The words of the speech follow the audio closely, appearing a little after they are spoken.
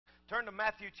Turn to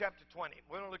Matthew chapter 20.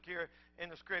 We're going to look here in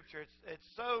the Scripture. It's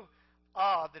so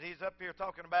odd that he's up here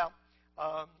talking about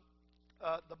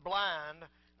the blind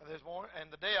this morning and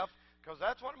the deaf, because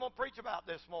that's what I'm going to preach about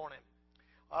this morning.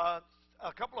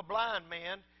 A couple of blind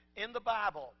men in the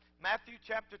Bible, Matthew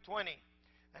chapter 20.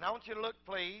 And I want you to look,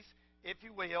 please, if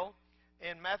you will,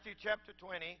 in Matthew chapter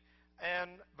 20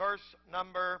 and verse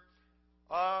number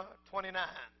 29.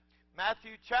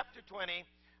 Matthew chapter 20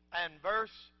 and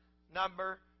verse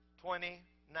number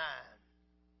 29.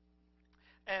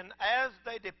 And as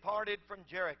they departed from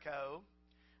Jericho,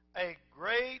 a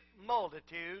great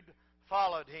multitude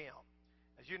followed him.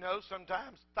 As you know,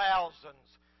 sometimes thousands,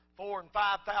 4,000 and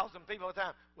 5,000 people at a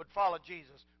time would follow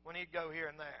Jesus when he'd go here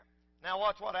and there. Now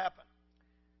watch what happened.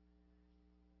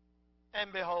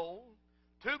 And behold,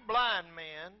 two blind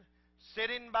men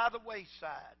sitting by the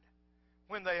wayside,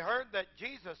 when they heard that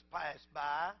Jesus passed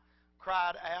by,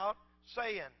 cried out,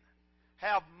 saying,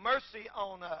 Have mercy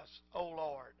on us, O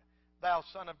Lord, thou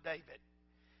Son of David.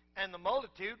 And the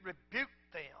multitude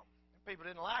rebuked them. People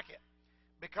didn't like it,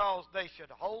 because they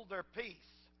should hold their peace.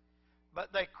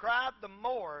 But they cried the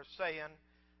more, saying,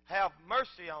 Have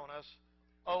mercy on us,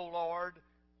 O Lord,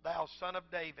 thou Son of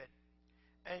David.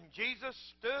 And Jesus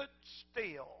stood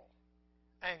still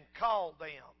and called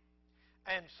them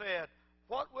and said,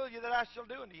 What will you that I shall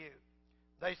do unto you?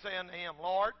 They say unto him,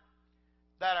 Lord,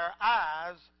 that our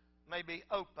eyes may be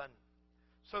opened.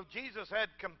 So Jesus had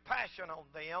compassion on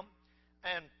them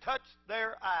and touched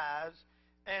their eyes,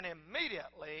 and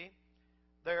immediately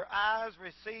their eyes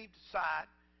received sight,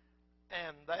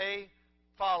 and they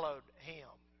followed him.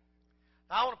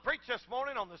 Now, I want to preach this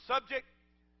morning on the subject,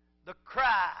 the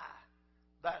cry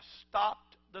that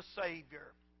stopped the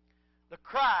Savior. The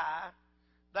cry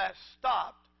that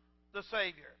stopped the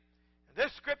Savior. In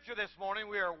this scripture this morning,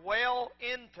 we are well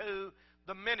into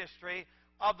the ministry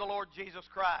of the Lord Jesus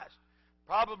Christ.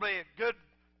 Probably a good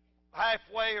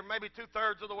halfway or maybe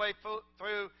two-thirds of the way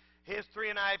through his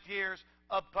 3.5 years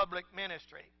of public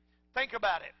ministry. Think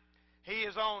about it. He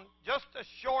is on just a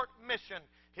short mission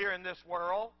here in this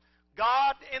world.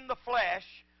 God in the flesh,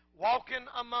 walking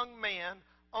among men,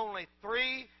 only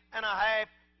 3.5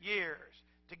 years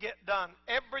to get done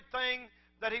everything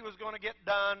that he was going to get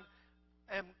done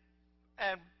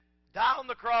and die on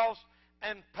the cross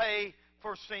and pay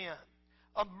for sin.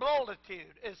 A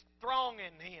multitude is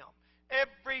thronging him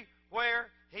everywhere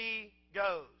he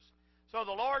goes. So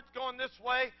the Lord's going this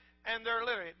way, and they're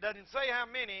literally, it doesn't say how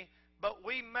many, but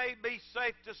we may be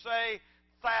safe to say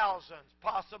thousands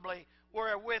possibly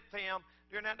were with him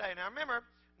during that day. Now remember,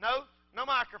 no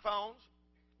microphones,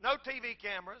 no TV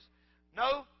cameras,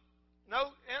 no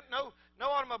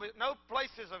automobiles, no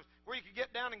places where you could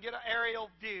get down and get an aerial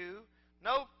view,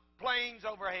 no planes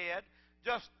overhead,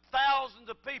 just thousands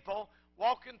of people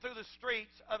walking through the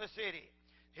streets of a city.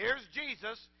 Here's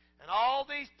Jesus, and all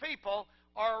these people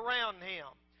are around him.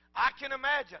 I can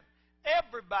imagine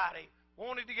everybody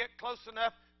wanted to get close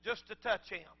enough just to touch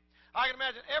him. I can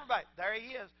imagine everybody. There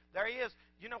he is. There he is.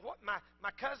 You know what? My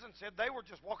cousin said they were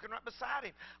just walking right beside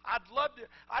him. I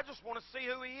just want to see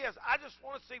who he is. I just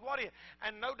want to see what he is.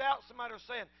 And no doubt somebody was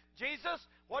saying, Jesus,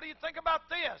 what do you think about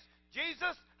this?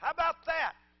 Jesus, how about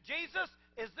that? Jesus,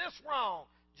 is this wrong?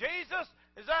 Jesus,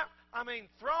 is that? I mean,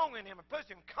 throwing him and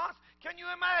pushing him. Can you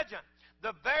imagine?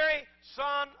 The very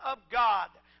Son of God.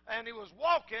 And he was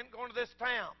walking, going to this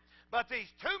town. But these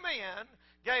two men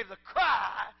gave the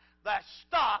cry that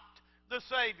stopped the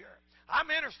Savior. I'm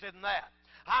interested in that.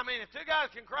 I mean, if two guys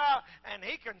can cry and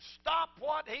he can stop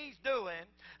what he's doing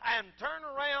and turn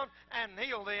around and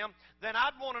heal them, then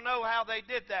I'd want to know how they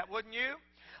did that, wouldn't you?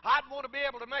 I'd want to be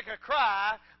able to make a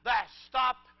cry that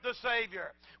stopped the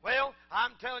Savior. Well,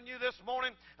 I'm telling you this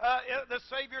morning, the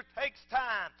Savior takes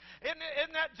time.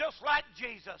 Isn't that just like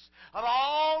Jesus? Of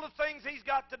all the things he's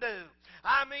got to do.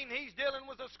 I mean, he's dealing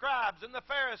with the scribes and the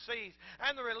Pharisees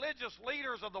and the religious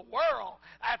leaders of the world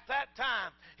at that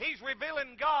time. He's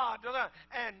revealing God to them.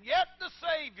 And yet the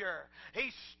Savior,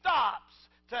 he stops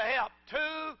to help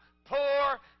two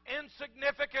poor,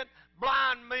 insignificant,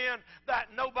 blind men that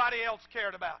nobody else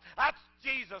cared about. That's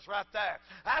Jesus right there.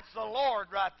 That's the Lord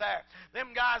right there.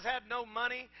 Them guys had no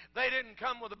money. They didn't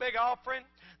come with a big offering.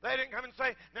 They didn't come and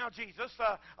say, now Jesus,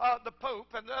 the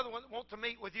Pope and the other one want to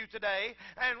meet with you today,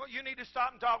 and you need to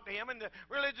stop and talk to him. And the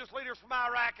religious leaders from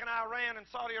Iraq and Iran and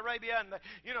Saudi Arabia, and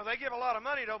they give a lot of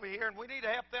money over here, and we need to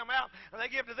help them out. And they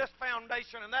give to this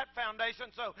foundation and that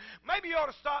foundation. So maybe you ought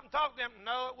to stop and talk to them.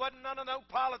 No, it wasn't none of no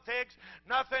politics,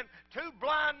 nothing. Two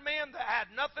blind men that had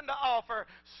nothing to offer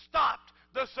stopped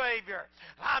the Savior.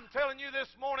 I'm telling you this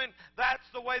morning, that's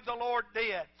the way the Lord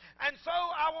did. And so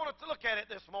I want to look at it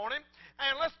this morning,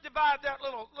 and let's divide that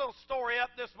little story up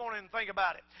this morning and think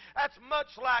about it. That's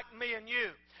much like me and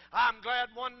you. I'm glad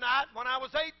one night when I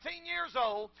was 18 years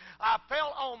old, I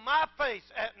fell on my face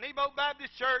at Nebo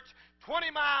Baptist Church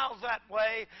 20 miles that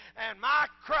way, and my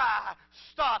cry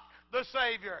stopped the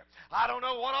Savior. I don't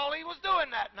know what all he was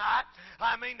doing that night.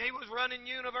 I mean, he was running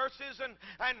universities and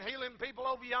healing people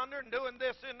over yonder and doing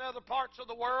this in other parts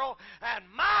of the world. And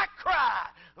my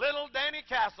cry, little Danny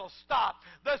Castle, stopped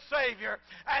the Savior,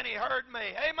 and he heard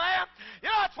me. Amen? You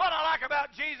know, that's what I like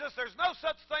about Jesus. There's no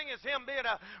such thing as him being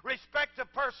a respected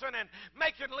person and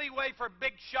making leeway for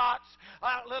big shots.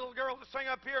 Little girl that sang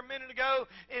up here a minute ago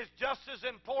is just as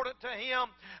important to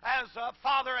him as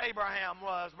Father Abraham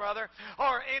was, brother,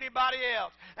 or anybody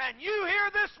else. And you here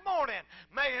this morning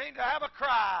may need to have a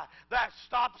cry that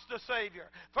stops the Savior.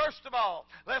 First of all,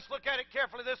 let's look at it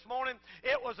carefully this morning.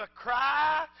 It was a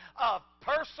cry of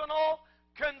personal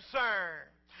concern.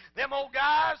 Them old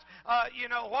guys, you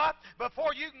know what?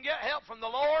 Before you can get help from the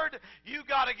Lord, you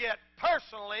got to get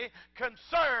personally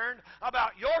concerned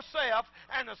about yourself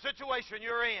and the situation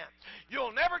you're in.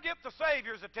 You'll never get the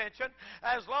Savior's attention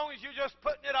as long as you're just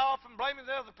putting it off and blaming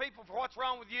the other people for what's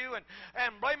wrong with you and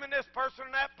blaming this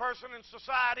person and that person and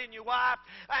society and your wife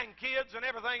and kids and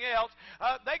everything else.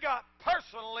 They got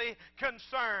personally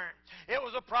concerned. It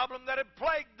was a problem that had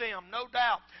plagued them, no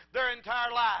doubt, their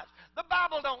entire lives. The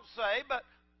Bible don't say, but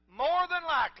more than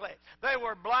likely, they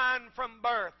were blind from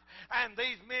birth, and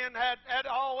these men had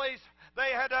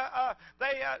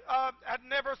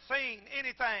never seen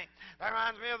anything. That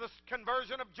reminds me of the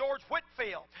conversion of George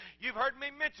Whitefield. You've heard me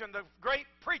mention the great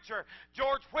preacher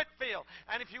George Whitefield,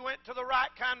 and if you went to the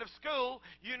right kind of school,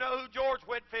 you know who George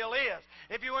Whitefield is.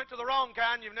 If you went to the wrong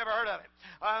kind, you've never heard of him.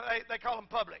 They call him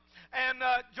public. And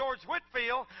George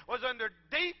Whitefield was under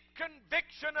deep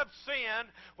conviction of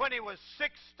sin when he was 16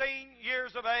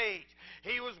 years of age.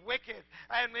 He was wicked,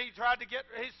 and he tried to get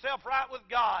himself right with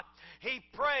God. He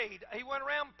prayed. He went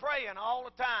around praying all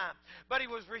the time, but he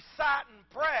was reciting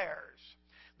prayers.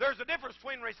 There's a difference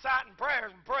between reciting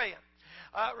prayers and praying.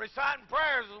 Reciting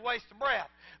prayers is a waste of breath.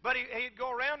 But he'd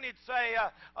go around and he'd say,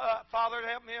 Father,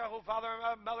 help me, oh Father,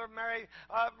 Mother Mary,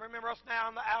 remember us now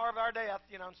in the hour of our death,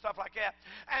 you know, and stuff like that.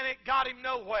 And it got him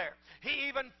nowhere. He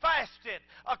even fasted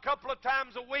a couple of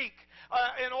times a week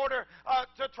in order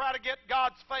to try to get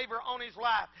God's favor on his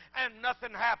life, and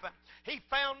nothing happened. He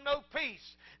found no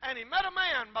peace. And he met a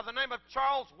man by the name of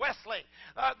Charles Wesley,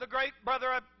 the great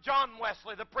brother of John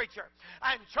Wesley, the preacher.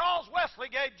 And Charles Wesley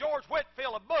gave George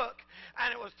Whitefield a book,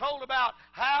 and it was told about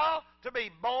how to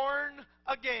be born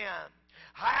again.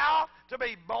 How to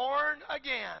be born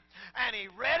again. And he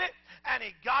read it, and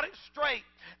he got it straight.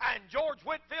 And George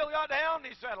Whitefield got down, and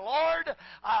he said, Lord,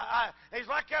 he's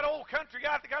like that old country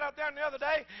guy that got out there the other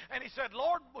day, and he said,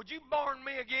 Lord, would you born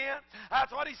me again?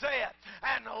 That's what he said.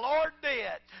 And the Lord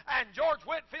did. And George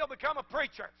Whitefield became a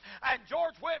preacher. And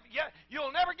George Whitefield,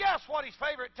 you'll never guess what his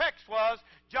favorite text was.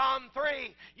 John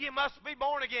 3, you must be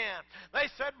born again. They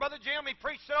said, Brother Jim, he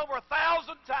preached it over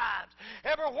 1,000 times.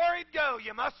 Everywhere he'd go,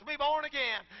 you must be born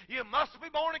again. You must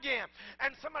be born again.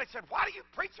 And somebody said, why do you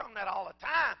preach on that all the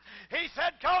time? He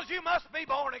said, because you must be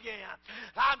born again.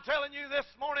 I'm telling you this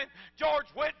morning,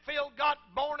 George Whitefield got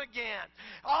born again.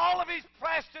 All of his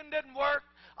fasting didn't work.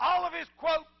 All of his,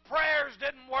 quote, prayers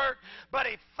didn't work, but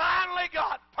he finally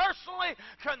got personally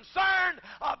concerned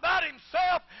about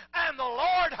himself, and the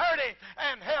Lord heard him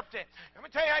and helped him. Let me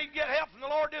tell you how you can get help from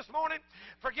the Lord this morning.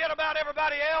 Forget about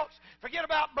everybody else. Forget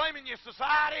about blaming your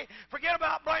society. Forget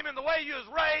about blaming the way you was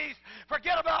raised.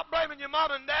 Forget about blaming your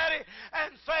mom and daddy,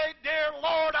 and say, Dear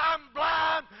Lord, I'm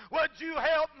blind. Would you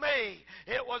help me?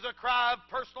 It was a cry of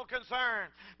personal concern.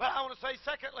 But I want to say,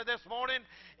 secondly, this morning,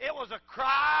 it was a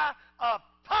cry of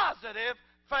positive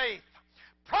faith.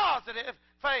 Positive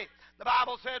faith. The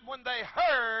Bible said when they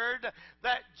heard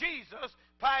that Jesus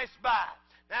passed by.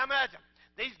 Now imagine,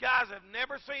 these guys have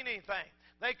never seen anything.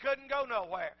 They couldn't go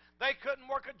nowhere. They couldn't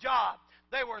work a job.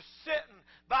 They were sitting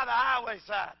by the highway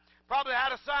side. Probably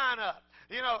had a sign up.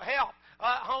 You know, help,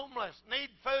 homeless, need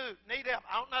food, need help.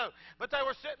 I don't know. But they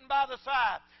were sitting by the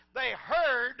side. They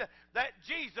heard that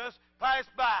Jesus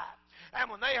passed by. And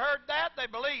when they heard that, they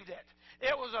believed it.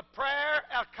 It was a prayer,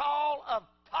 a call of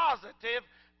positive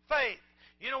faith.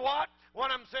 You know what?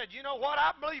 One of them said, you know what?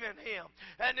 I believe in him.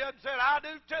 And the other said, I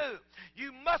do too.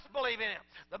 You must believe in him.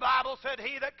 The Bible said,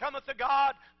 he that cometh to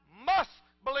God must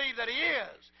believe that he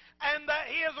is, and that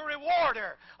he is a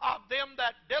rewarder of them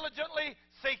that diligently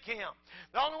seek Him.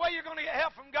 The only way you're going to get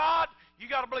help from God, you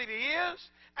got to believe He is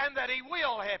and that He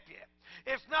will help you.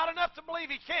 It's not enough to believe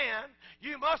He can.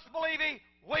 You must believe He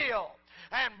will.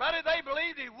 And, buddy, they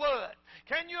believed He would.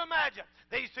 Can you imagine?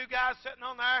 These two guys sitting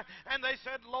on there, and they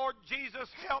said, Lord Jesus,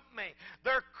 help me.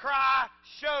 Their cry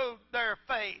showed their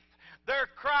faith. Their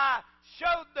cry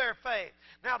showed their faith.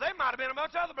 Now, there might have been a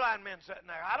bunch of other blind men sitting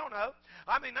there. I don't know.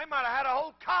 I mean, they might have had a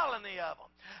whole colony of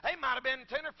them. They might have been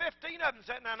 10 or 15 of them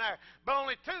sitting down there, but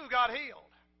only two got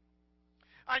healed.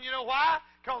 And you know why?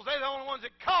 Because they're the only ones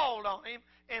that called on Him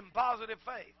in positive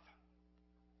faith.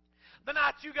 The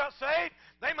night you got saved,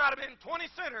 they might have been 20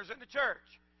 sinners in the church,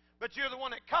 but you're the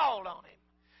one that called on Him.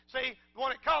 See, the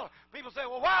one that called. People say,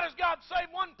 well, why does God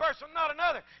save one person, not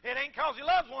another? It ain't because He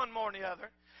loves one more than the other.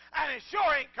 And it sure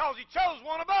ain't because He chose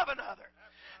one above another.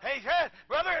 He said,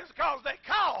 brother, it's because they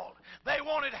called. They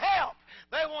wanted help.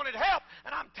 They wanted help.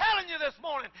 And I'm telling you this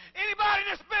morning, anybody in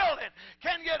this building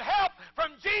can get help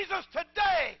from Jesus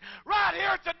today, right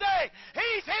here today.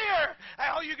 He's here.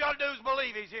 And all you got to do is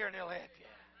believe He's here and He'll help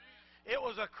you. It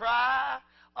was a cry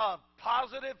of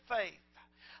positive faith.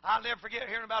 I'll never forget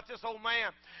hearing about this old man,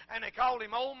 and they called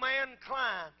him Old Man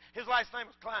Klein. His last name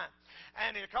was Klein.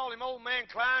 And they called him Old Man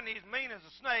Klein. He's mean as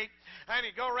a snake. And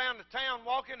he'd go around the town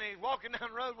walking, and he's walking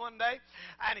down the road one day,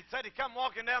 and he said he'd come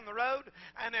walking down the road,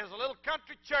 and there's a little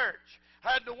country church.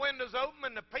 Had the windows open,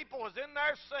 and the people was in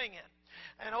there singing.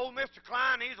 And old Mr.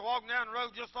 Klein, he's walking down the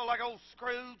road just like old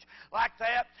Scrooge, like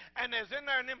that. And there's in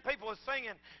there, and them people was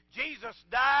singing, Jesus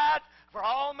died for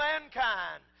all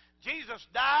mankind. Jesus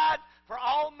died for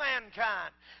all mankind.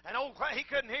 And old Klein, he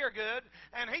couldn't hear good,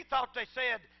 and he thought they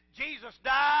said, Jesus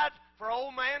died for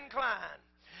old man Klein.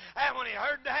 And when he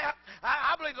heard that,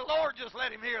 I believe the Lord just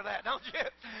let him hear that, don't you?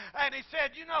 And he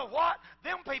said, you know what?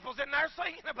 Them people's in there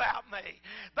singing about me.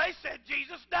 They said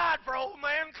Jesus died for old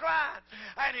man Klein.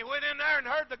 And he went in there and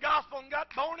heard the gospel and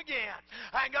got born again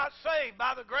and got saved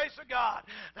by the grace of God.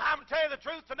 Now, I'm going to tell you the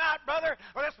truth tonight, brother,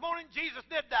 or this morning, Jesus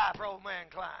did die for old man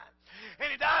Klein.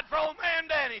 And He died for old man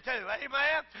Danny, too.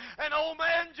 Amen? And old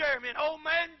man Jeremy, and old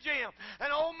man Jim,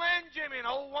 and old man Jimmy, and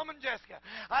old woman Jessica.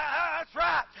 That's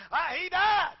right. He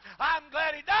died. I'm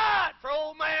glad He died for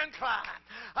old man Klein.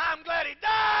 I'm glad He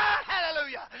died,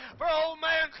 hallelujah, for old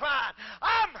man Klein.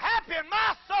 I'm happy in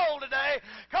my soul today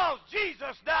because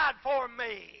Jesus died for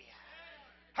me.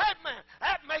 Amen.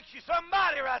 That makes you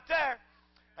somebody right there.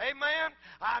 Amen.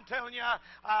 I'm telling you,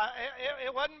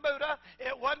 it wasn't Buddha.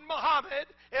 It wasn't Muhammad.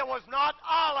 It was not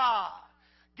Allah.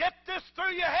 Get this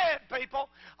through your head, people.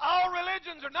 All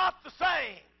religions are not the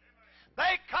same.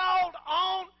 They called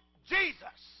on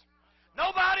Jesus.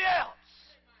 Nobody else.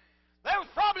 There was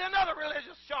probably another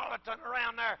religious charlatan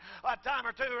around there a time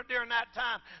or two during that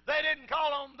time. They didn't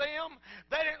call on them.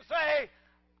 They didn't say,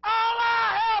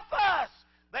 Allah help us.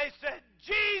 They said,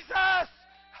 Jesus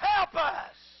help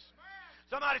us.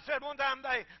 Somebody said one time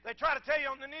they try to tell you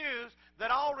on the news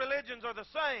that all religions are the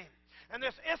same. And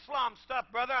this Islam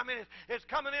stuff, brother, I mean, it's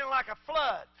coming in like a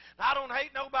flood. Now, I don't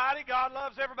hate nobody. God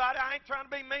loves everybody. I ain't trying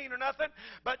to be mean or nothing.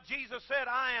 But Jesus said,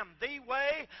 I am the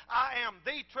way. I am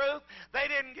the truth.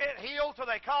 They didn't get healed till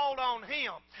they called on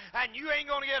Him. And you ain't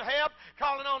going to get help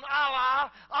calling on Allah.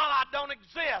 Allah don't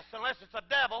exist unless it's a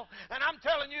devil. And I'm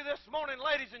telling you this morning,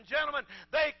 ladies and gentlemen,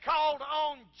 they called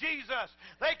on Jesus.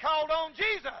 They called on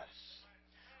Jesus.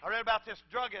 I read about this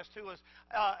druggist who was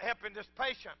helping this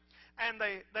patient. And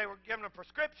they were given a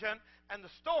prescription, and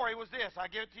the story was this. I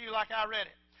give it to you like I read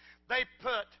it. They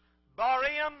put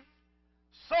barium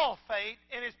sulfate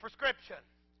in his prescription,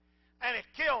 and it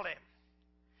killed him.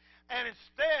 And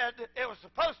instead, it was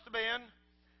supposed to be in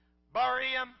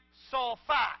barium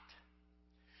sulfite.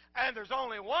 And there's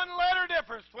only one letter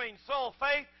difference between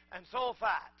sulfate and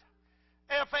sulfite.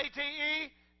 F-A-T-E,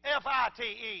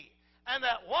 F-I-T-E. And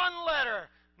that one letter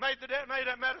made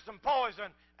that medicine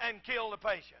poison and killed the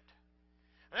patient.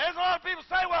 And there's a lot of people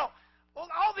say, well,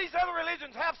 all these other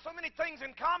religions have so many things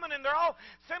in common, and they're all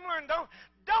similar, and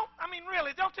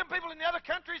really, don't them people in the other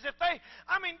countries, if they,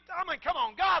 I mean, come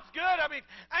on, God's good. I mean,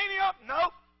 ain't He up?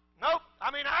 Nope.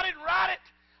 I mean, I didn't write it.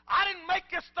 I didn't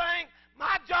make this thing.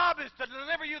 My job is to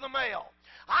deliver you the mail.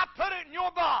 I put it in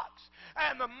your box,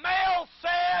 and the mail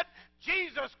said,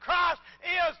 Jesus Christ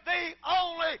is the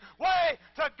only way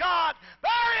to God.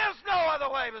 There is no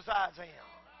other way besides Him.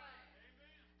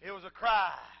 It was a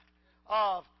cry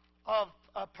of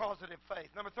positive faith.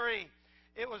 Number 3,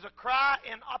 it was a cry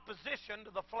in opposition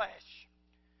to the flesh.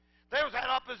 There was that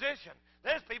opposition.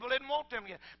 These people didn't want them.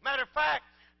 Matter of fact,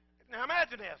 now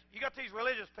imagine this. You got these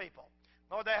religious people.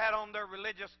 Oh, they had on their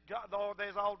religious, they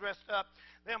was all dressed up,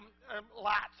 them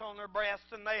lights on their breasts,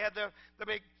 and they had the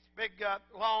big big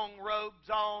long robes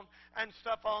on and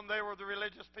stuff on. They were the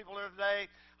religious people of the day.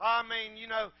 I mean, you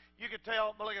know, you could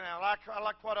tell. But look at now, I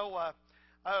like what old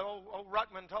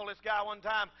Ruckman told this guy one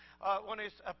time when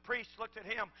a priest looked at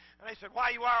him and they said,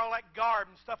 "Why you wear all that garb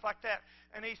and stuff like that?"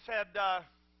 And he said,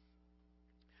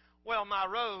 "Well, my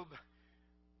robe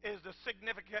is the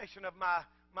signification of my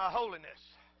holiness."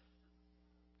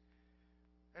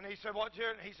 And he said, "What's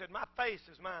your?" He said, "My face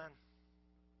is mine.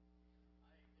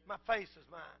 My face is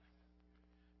mine."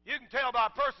 You can tell by a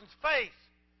person's face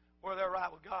whether they're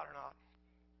right with God or not.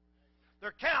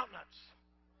 Their countenance.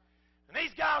 And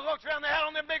these guys walked around, they had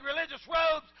on them big religious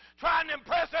robes, trying to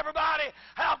impress everybody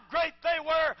how great they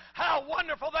were, how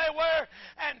wonderful they were.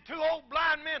 And two old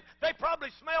blind men, they probably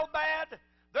smelled bad.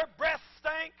 Their breath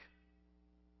stank.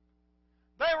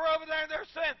 They were over there and they're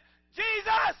saying,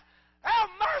 "Jesus, have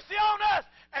mercy on us."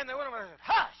 And they went over and said,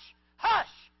 "Hush,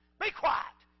 hush, be quiet.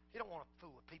 You don't want to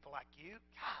fool with people like you.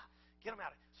 God, get them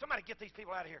out of here. Somebody get these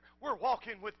people out of here. We're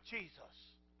walking with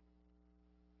Jesus."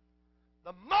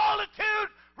 The multitude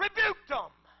rebuked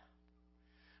them.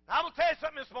 Now, I'm going to tell you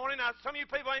something this morning. Now, some of you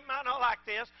people might not like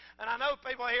this, and I know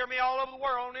people hear me all over the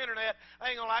world on the internet. I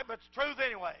ain't going to like it, but it's the truth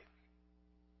anyway.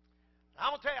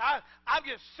 I'm going to tell you, I'm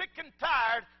just sick and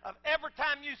tired of every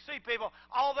time you see people,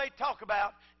 all they talk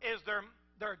about is their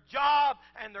job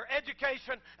and their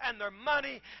education and their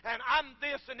money, and I'm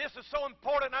this and this is so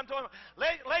important. I'm telling you,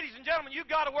 ladies and gentlemen, you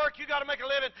got to work, you got to make a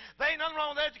living. There ain't nothing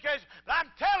wrong with education, but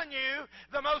I'm telling you,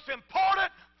 the most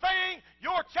important thing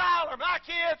your child or my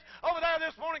kids over there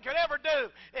this morning could ever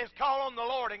do is call on the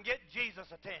Lord and get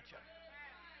Jesus' attention.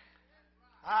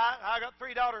 I got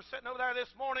 3 daughters sitting over there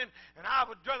this morning, and I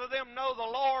would rather them know the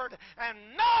Lord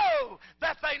and know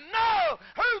that they know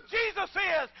who Jesus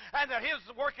is and that He's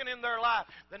working in their life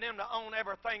than them to own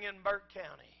everything in Burke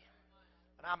County.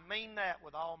 And I mean that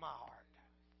with all my heart.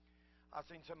 I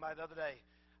seen somebody the other day,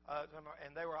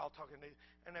 and they were all talking to me,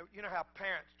 and you know how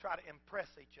parents try to impress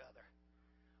each other.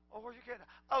 "Oh, where's your kid?"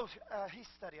 "Oh, he's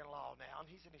studying law now, and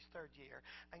he's in his 3rd year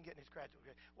and getting his graduate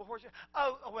degree." "Well, where's your?"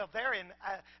 "Oh, well, they're in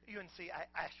UNC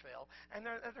Asheville, and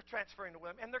they're transferring to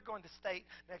William, and they're going to state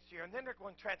next year, and then they're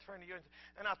going transferring to UNC."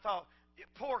 And I thought, you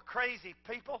poor crazy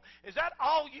people, is that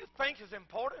all you think is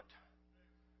important?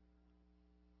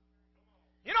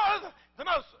 You know, the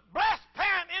most blessed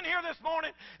parent in here this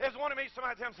morning is one of me.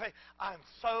 Somebody tell them, say, "I'm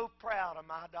so proud of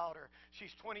my daughter.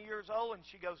 She's 20 years old, and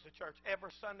she goes to church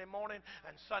every Sunday morning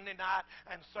and Sunday night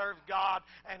and serves God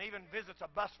and even visits a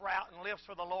bus route and lives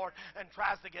for the Lord and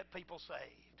tries to get people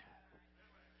saved."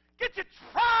 Get your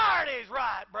priorities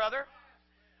right, brother.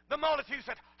 The multitude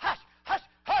said, "Hush, hush,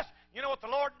 hush." You know what the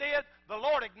Lord did? The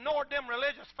Lord ignored them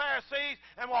religious Pharisees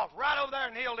and walked right over there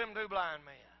and healed them 2 blind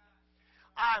men.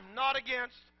 I'm not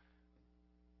against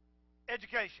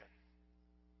education.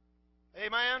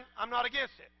 Amen? I'm not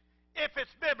against it. If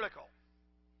it's biblical.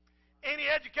 Any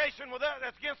education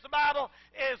that's against the Bible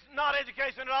is not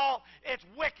education at all. It's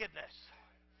wickedness.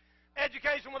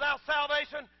 Education without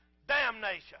salvation,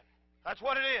 damnation. That's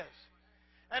what it is.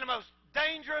 And the most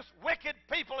dangerous, wicked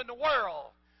people in the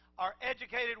world are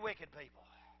educated, wicked people.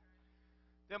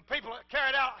 Them people that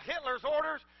carried out Hitler's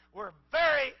orders were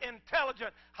very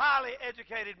intelligent, highly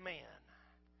educated men.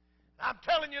 I'm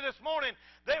telling you this morning,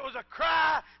 there was a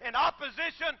cry in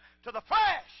opposition to the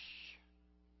flesh.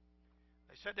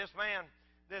 They said this man,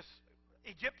 this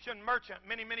Egyptian merchant,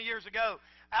 many, many years ago,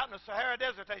 out in the Sahara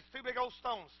Desert, there's 2 big old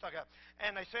stones stuck up.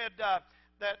 And they said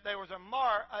that there was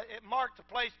it marked a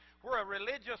place where a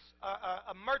religious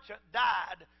a merchant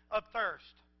died of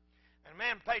thirst. And a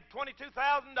man paid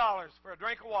 $22,000 for a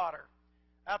drink of water.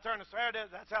 Out there in the Sahara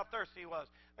Desert, that's how thirsty he was.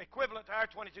 Equivalent to our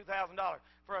 $22,000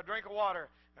 for a drink of water.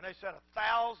 And they said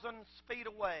 1,000 feet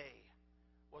away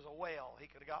was a well he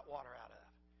could have got water out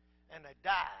of. And they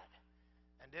died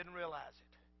and didn't realize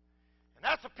it. And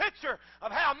that's a picture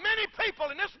of how many people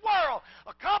in this world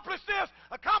accomplish this,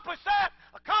 accomplish that,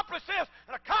 accomplish this,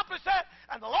 and accomplish that.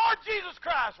 And the Lord Jesus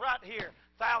Christ right here,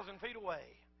 1,000 feet away.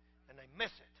 And they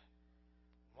miss it.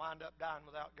 Wind up dying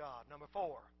without God. Number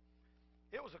 4,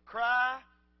 it was a cry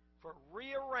for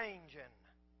rearranging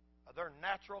of their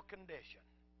natural condition.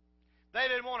 They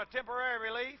didn't want a temporary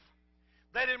relief.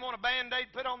 They didn't want a Band-Aid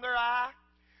put on their eye.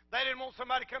 They didn't want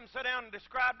somebody to come sit down and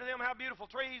describe to them how beautiful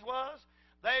trees was.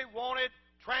 They wanted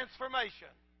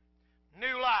transformation,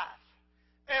 new life,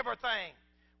 everything.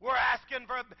 We're asking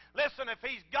for, listen, if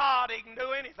He's God, He can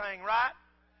do anything, right?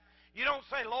 You don't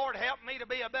say, "Lord, help me to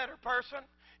be a better person."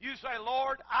 You say,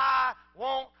 "Lord, I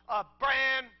want a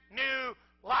brand new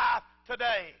life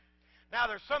today." Now,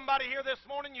 there's somebody here this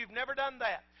morning, you've never done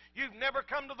that. You've never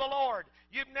come to the Lord.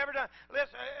 You've never done.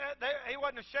 Listen, he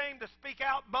wasn't ashamed to speak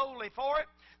out boldly for it.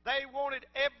 They wanted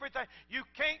everything. You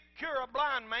can't cure a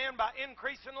blind man by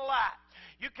increasing the light.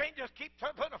 You can't just keep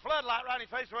putting a floodlight right in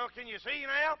his face. Well, can you see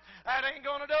now? That ain't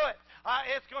going to do it.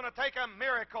 It's going to take a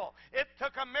miracle. It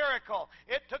took a miracle.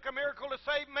 It took a miracle to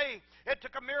save me. It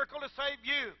took a miracle to save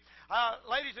you.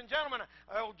 Ladies and gentlemen,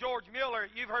 George Mueller,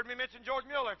 you've heard me mention George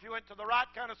Mueller. If you went to the right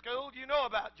kind of school, you know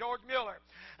about George Mueller.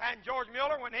 And George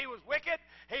Mueller, when he was wicked,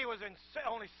 he was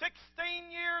only 16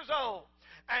 years old.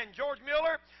 And George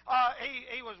Mueller,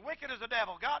 he was wicked as the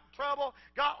devil, got in trouble,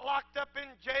 got locked up in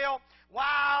jail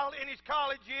while in his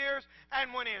college years.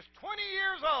 And when he was 20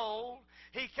 years old,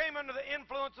 he came under the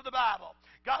influence of the Bible,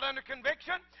 got under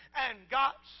conviction, and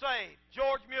got saved.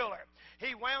 George Mueller.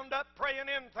 He wound up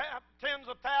praying in tens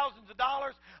of thousands of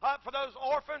dollars for those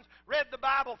orphans, read the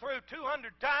Bible through 200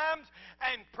 times,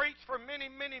 and preached for many,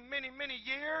 many, many, many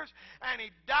years. And he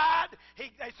died.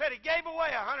 They said he gave away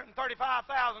 $135,000.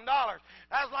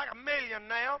 That's like $1 million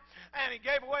now. And he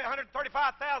gave away $135,000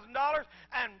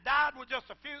 and died with just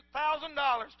a few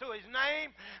 $1,000s to his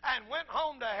name and went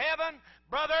home to heaven.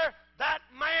 Brother, that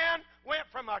man went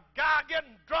from a guy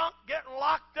getting drunk, getting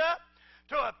locked up,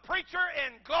 to a preacher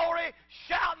in glory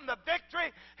shouting the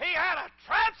victory. He had a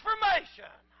transformation.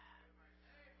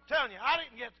 I'm telling you, I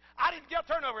didn't get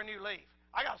turned over a new leaf.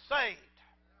 I got saved.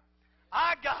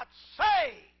 I got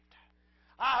saved.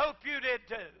 I hope you did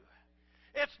too.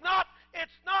 It's not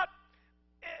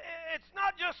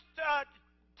just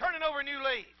turning over a new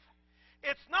leaf.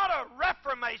 It's not a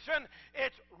reformation.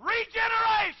 It's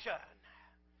regeneration.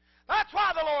 That's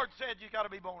why the Lord said you got to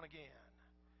be born again.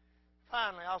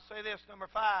 Finally, I'll say this,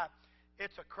 number 5.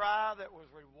 It's a cry that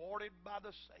was rewarded by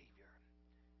the Savior.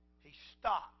 He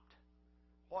stopped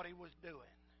what he was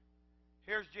doing.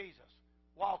 Here's Jesus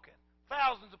walking.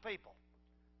 Thousands of people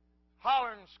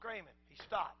hollering and screaming. He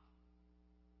stopped.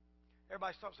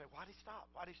 Everybody stopped and said, why'd he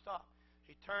stop? Why'd he stop?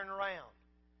 He turned around.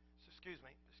 Said,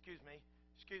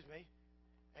 excuse me.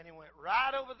 And he went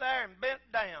right over there and bent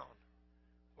down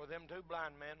where them two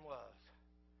blind men was.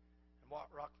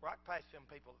 Walked right past them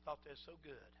people that thought they were so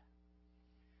good.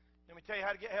 Let me tell you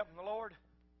how to get help from the Lord.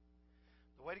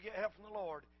 The way to get help from the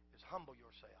Lord is humble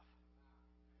yourself.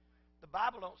 The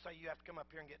Bible don't say you have to come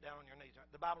up here and get down on your knees.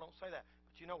 The Bible don't say that.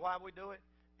 But you know why we do it?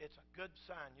 It's a good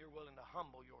sign you're willing to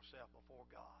humble yourself before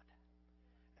God.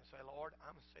 And say, Lord,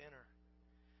 I'm a sinner.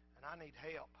 And I need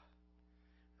help.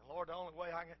 And Lord, the only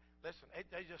way I can... Listen,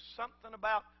 there's just something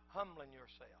about humbling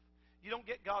yourself. You don't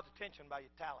get God's attention by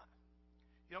your talent.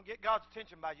 You don't get God's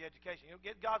attention by your education. You don't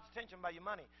get God's attention by your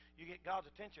money. You get God's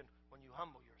attention when you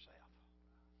humble yourself.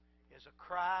 It's a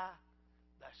cry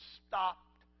that stopped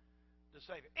the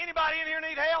Savior. Anybody in here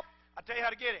need help? I'll tell you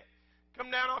how to get it.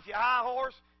 Come down off your high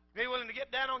horse. Be willing to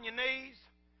get down on your knees.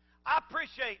 I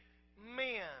appreciate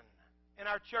men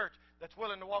in our church that's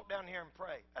willing to walk down here and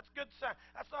pray. That's a good sign.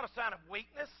 That's not a sign of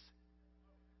weakness.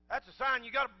 That's a sign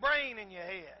you got a brain in your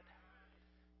head.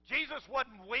 Jesus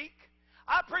wasn't weak.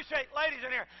 I appreciate ladies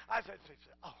in here. I said,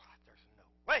 oh, there's no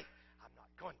way I'm not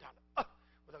going down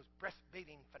with those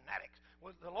breastfeeding fanatics.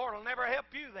 Well, the Lord will never help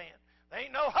you then. There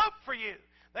ain't no hope for you.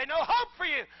 There ain't no hope for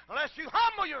you unless you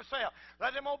humble yourself.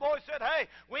 Like them old boys said, hey,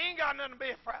 we ain't got nothing to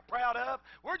be proud of.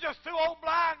 We're just two old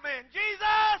blind men.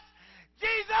 Jesus!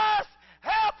 Jesus!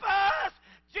 Help us!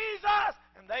 Jesus!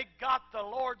 And they got the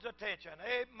Lord's attention.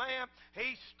 Amen.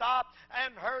 He stopped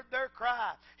and heard their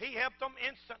cry. He helped them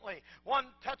instantly. One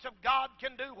touch of God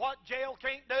can do what jail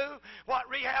can't do, what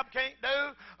rehab can't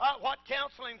do, what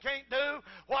counseling can't do,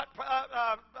 what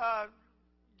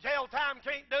jail time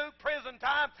can't do, prison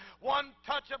time. One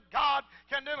touch of God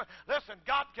can do it. Listen,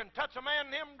 God can touch a man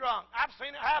and him drunk. I've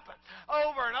seen it happen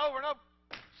over and over and over.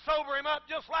 Sober him up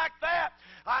just like that.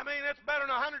 I mean, it's better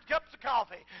than 100 cups of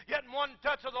coffee. Getting one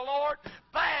touch of the Lord,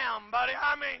 bam, buddy.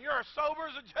 I mean, you're as sober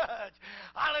as a judge.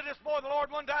 I led this boy the Lord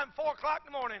one time, 4 o'clock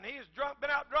in the morning. He's drunk, been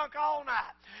out drunk all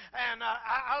night. And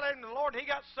I led him to the Lord. He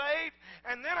got saved.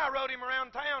 And then I rode him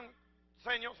around town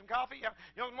saying, you want some coffee? Yeah.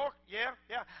 You want some more? Yeah.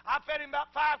 I fed him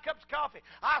about 5 cups of coffee.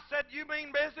 I said, you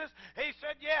mean business? He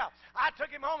said, yeah. I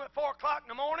took him home at 4 o'clock in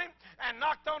the morning and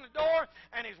knocked on the door,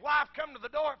 and his wife come to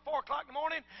the door at 4 o'clock in the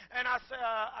morning, and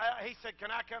he said, can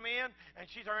I come in? And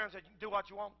she turned around and said, do what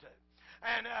you want to.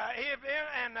 And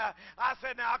I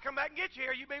said, now, I'll come back and get you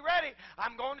here. You be ready.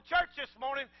 I'm going to church this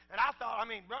morning. And I thought,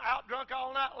 out drunk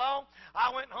all night long. I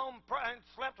went home and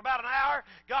slept about an hour,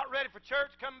 got ready for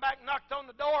church, come back, knocked on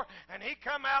the door, and he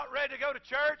come out ready to go to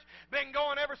church. Been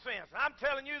going ever since. And I'm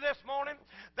telling you this morning,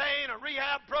 there ain't a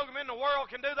rehab program in the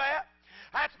world can do that.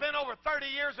 That's been over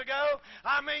 30 years ago.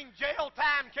 Jail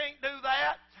time can't do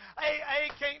that. AA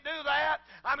can't do that.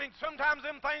 I mean, sometimes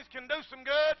them things can do some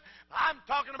good. I'm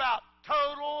talking about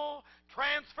total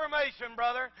transformation,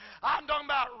 brother. I'm talking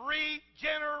about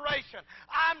regeneration.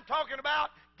 I'm talking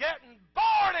about getting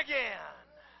born again.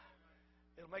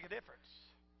 It'll make a difference.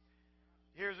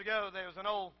 Years ago, there was an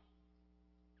old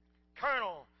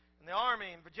colonel in the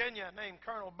Army in Virginia named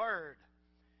Colonel Byrd.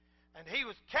 And he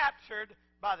was captured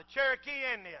by the Cherokee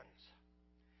Indians.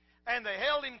 And they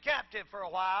held him captive for a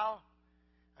while.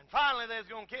 And finally, they was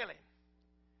going to kill him.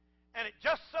 And it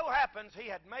just so happens he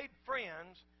had made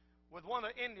friends with one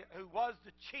of the Indians who was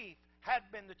the chief, had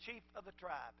been the chief of the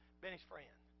tribe, been his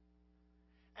friend.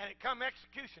 And it come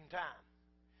execution time.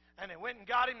 And they went and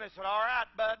got him. They said, all right,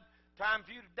 bud, time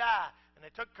for you to die. And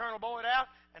they took Colonel Boyd out,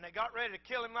 and they got ready to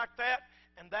kill him like that.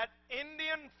 And that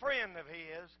Indian friend of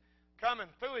his come and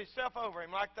threw himself over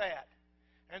him like that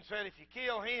and said, if you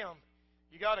kill him,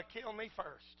 you got to kill me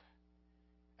first.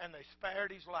 And they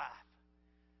spared his life.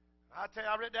 I tell you,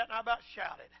 I read that and I about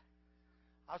shouted.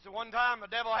 I said, one time the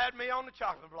devil had me on the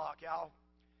chocolate block, y'all.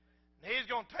 And he's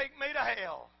going to take me to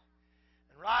hell.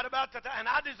 And right about that time, and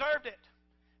I deserved it.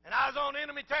 And I was on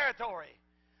enemy territory.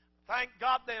 Thank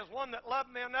God there's one that loved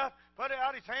me enough, put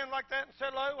out his hand like that and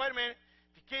said, look, wait a minute.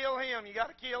 If you kill him, you got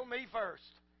to kill me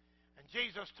first. And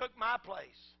Jesus took my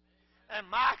place. And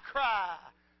my cry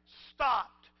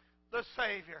stopped the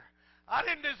Savior. I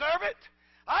didn't deserve it.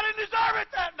 I didn't deserve it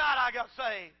that night I got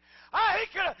saved.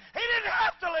 He didn't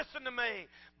have to listen to me.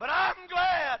 But I'm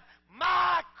glad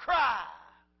my cry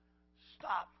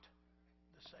stopped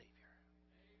the Savior.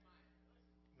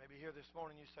 Maybe here this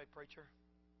morning you say, preacher,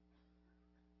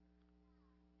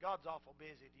 God's awful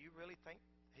busy. Do you really think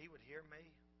He would hear me?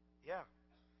 Yeah.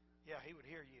 Yeah, He would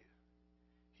hear you.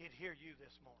 He'd hear you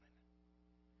this morning.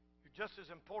 You're just as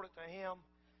important to Him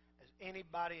as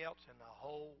anybody else in the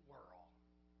whole world.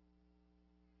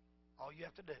 All you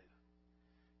have to do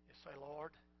is say,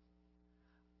 Lord,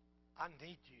 I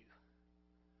need you.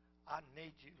 I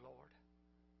need you, Lord.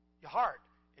 Your heart.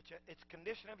 It's a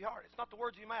condition of your heart. It's not the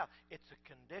words of your mouth. It's a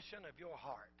condition of your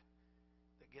heart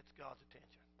that gets God's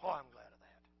attention. Oh, I'm glad of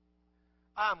that.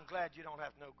 I'm glad you don't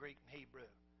have to know Greek and Hebrew.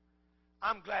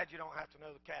 I'm glad you don't have to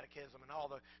know the catechism and all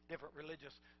the different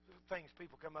religious things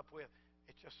people come up with.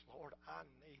 It's just, Lord, I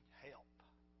need help.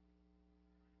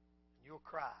 And your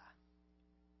cry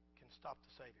can stop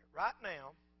the Savior. Right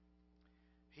now,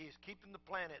 He is keeping the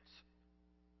planets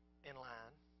in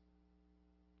line.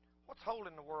 What's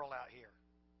holding the world out here?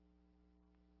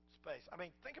 Space. I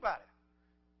mean, think about it.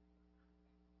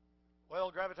 Well,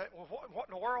 gravitation. Well, what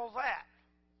in the world's that?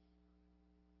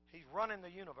 He's running the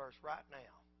universe right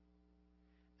now.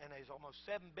 And there's almost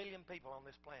 7 billion people on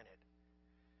this planet.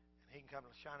 And He can come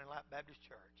to Shining Light Baptist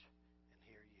Church and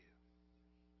hear you.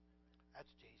 That's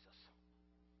Jesus.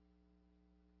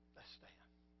 Let's stand.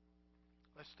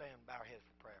 Let's stand and bow our heads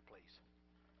for prayer, please.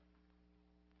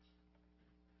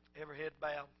 Every head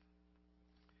bowed.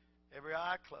 Every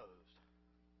eye closed.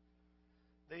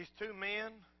 These two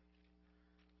men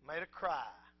made a cry